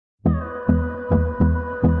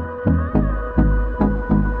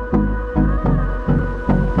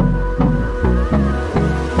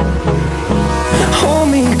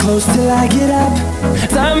close till I get up.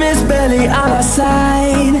 Time is barely on our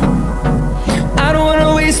side. I don't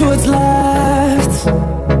wanna waste what's left.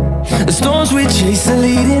 The storms we chase are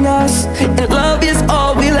leading us, and love is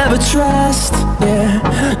all we'll ever trust. Yeah,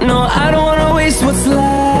 no, I don't wanna waste what's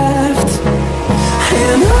left.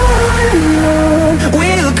 And on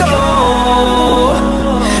we'll go,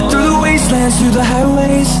 through the wastelands, through the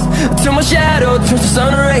highways, till my shadow turns to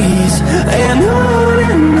sun rays. And on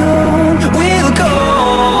we'll go,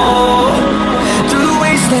 through the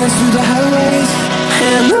wastelands, through the highways,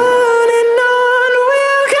 and on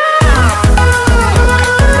we'll go.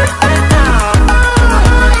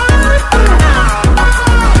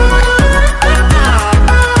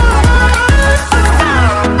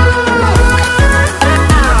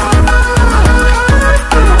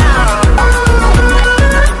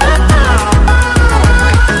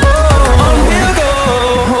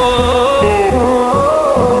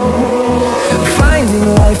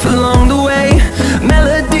 Along the way,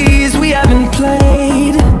 melodies we haven't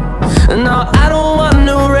played. No, I don't want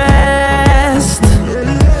no rest.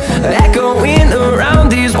 Echoing around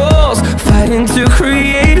these walls, fighting to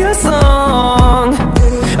create a song.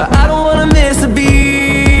 I don't wanna miss a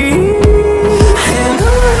beat. And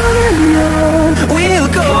on we'll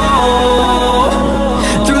go,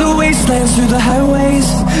 through the wastelands, through the highways,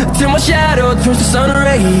 till my shadow turns to sun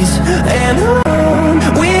rays. And on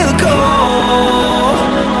we'll go,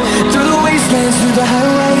 through the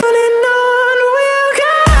highway, on and on we'll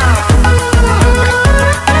go.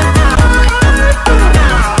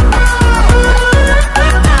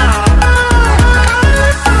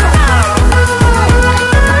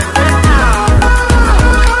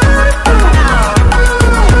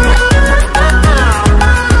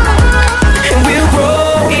 And we'll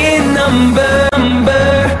grow in number,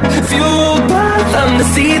 fueled by them to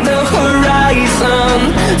see the horizon,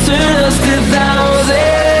 turn us to them.